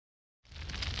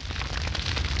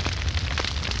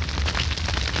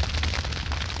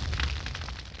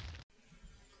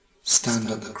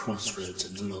Stand at the crossroads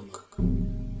and look.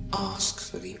 Ask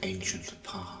for the ancient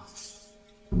path.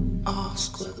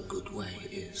 Ask where the good way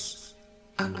is,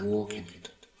 and walk in it,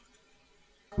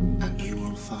 and you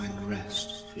will find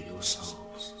rest for your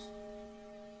souls.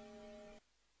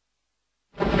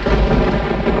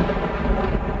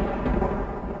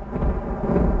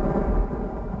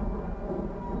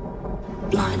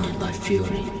 Blinded by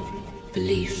fury,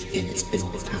 belief in its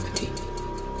immortality,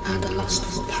 and a lust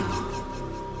for power,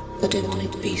 the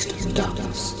demonic beast of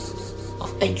darkness,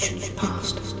 of ancient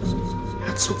past,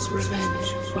 had sought revenge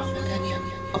for a millennium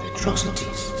of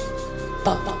atrocities,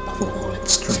 but for all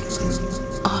its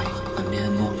strength, I, a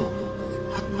mere mortal,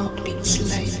 had not been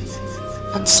slain,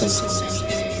 and so for many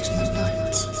days and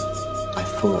nights I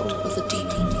fought with the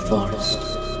demon in the forest.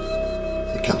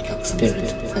 The Celtic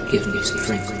spirit had given me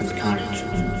strength and courage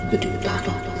to do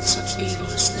battle with such evil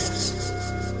as this.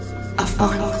 A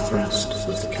final thrust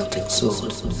with the Celtic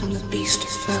sword, and the beast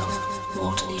fell,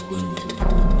 mortally wounded.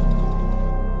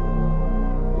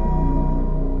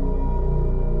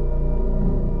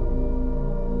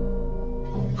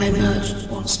 I emerged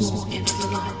once more into the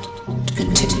light to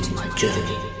continue my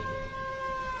journey.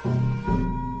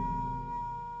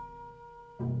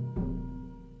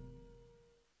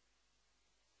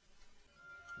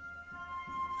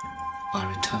 I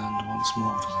returned once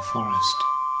more to the forest,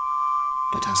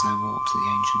 but as I walked the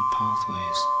ancient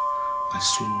pathways, I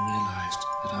soon realized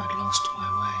that I had lost my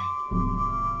way.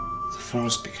 The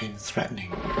forest became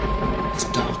threatening, as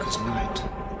dark as night.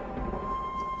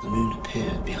 The moon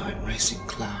appeared behind racing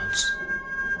clouds.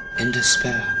 In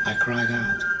despair, I cried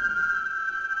out.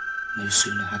 No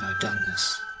sooner had I done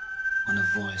this, when a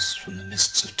voice from the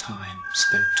mists of time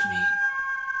spoke to me.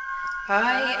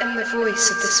 I am the voice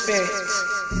of the spirits.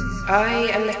 I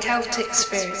am the Celtic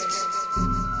spirit.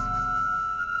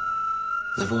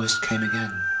 The voice came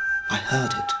again. I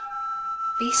heard it.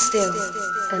 Be still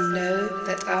and know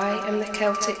that I am the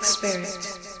Celtic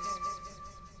spirit.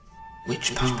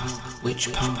 Which path?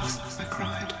 Which path? I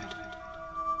cried.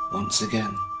 Once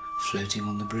again, floating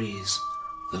on the breeze,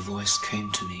 the voice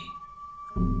came to me.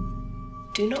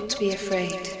 Do not be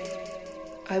afraid.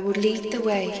 I will lead the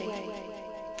way.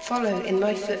 Follow in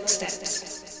my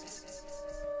footsteps.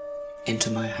 Into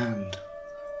my hand,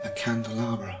 a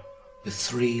candelabra with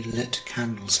 3 lit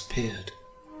candles appeared,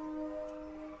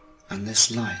 and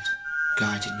this light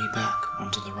guided me back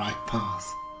onto the right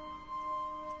path.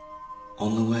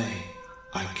 On the way,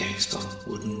 I gazed on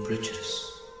wooden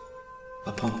bridges,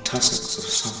 upon tussocks of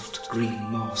soft green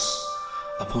moss,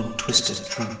 upon twisted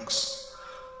trunks.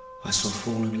 I saw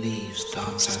fallen leaves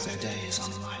dance out their days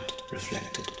on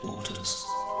light-reflected waters.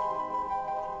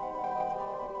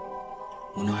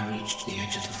 When I reached the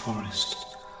edge of the forest,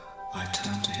 I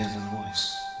turned to hear the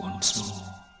voice once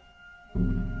more.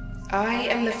 I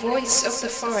am the voice of the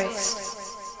forest.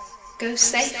 Go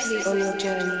safely on your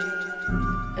journey,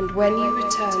 and when you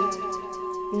return,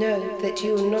 know that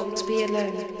you will not be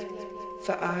alone,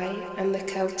 for I am the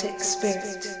Celtic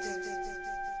spirit.